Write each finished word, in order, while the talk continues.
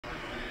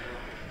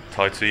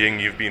Tai Tzu Ying,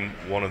 you've been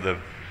one of the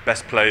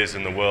best players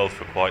in the world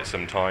for quite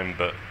some time,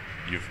 but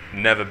you've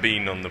never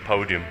been on the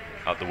podium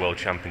at the World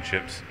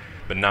Championships,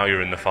 but now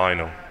you're in the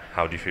final.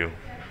 How do you feel?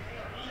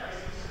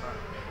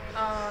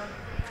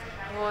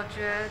 我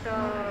觉得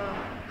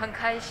很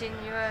开心，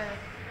因为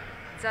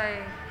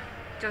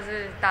就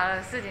是打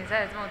了世锦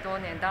赛这么多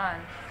年，当然，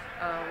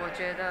我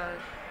觉得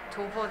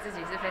突破自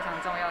己是非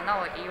常重要。那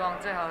我以往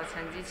最好的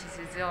成绩其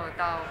实只有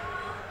到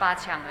8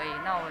强而已。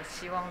那我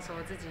希望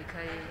说自己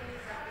可以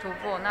突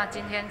破。那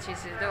今天其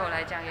实对我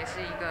来讲也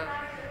是一个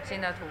新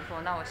的突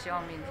破。那我希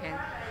望明天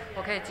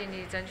我可以尽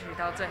力争取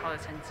到最好的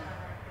成绩。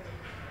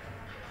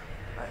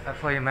I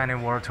play many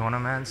world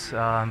tournaments,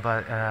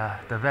 but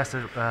the best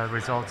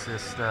results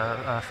is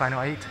the final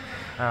 8.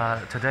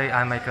 Today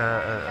I make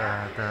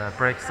the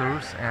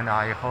breakthroughs, and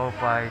I hope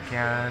I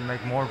can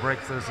make more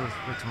breakthroughs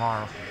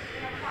tomorrow.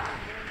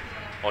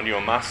 On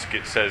your mask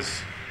it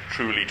says,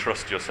 "Truly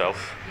trust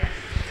yourself." Yes.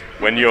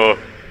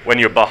 When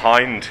you're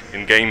behind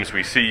in games,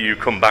 we see you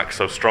come back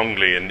so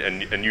strongly,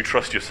 and you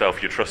trust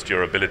yourself, you trust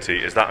your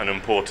ability. Is that an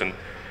important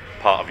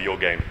part of your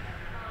game?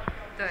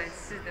 对，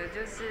是的，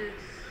就是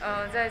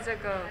在这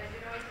个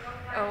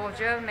我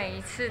觉得每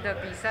一次的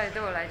比赛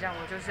对我来讲，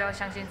我就是要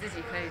相信自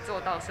己可以做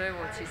到，所以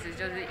我其实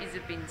就是一直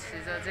秉持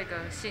着这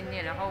个信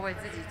念，然后为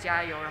自己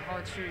加油，然后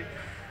去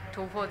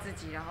突破自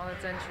己，然后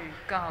争取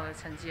更好的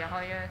成绩。然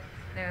后因为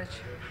那个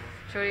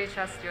Truly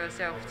Trust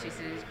Yourself 其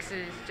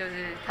实就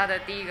是它的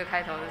第一个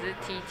开头的是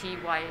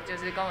TTY， 就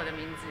是跟我的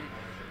名字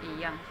一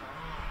样。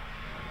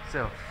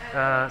So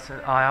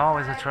I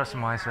always trust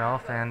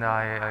myself, and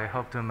I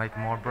hope to make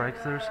more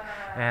breakthroughs.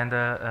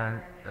 And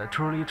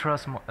truly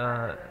trust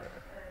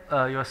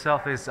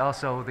yourself is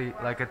also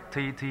like a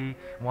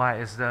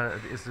TTY is the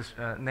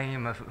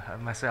name of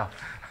myself.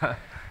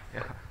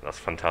 Yeah. That's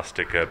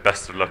fantastic.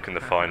 Best of luck in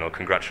the final.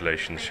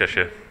 Congratulations, 谢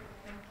谢。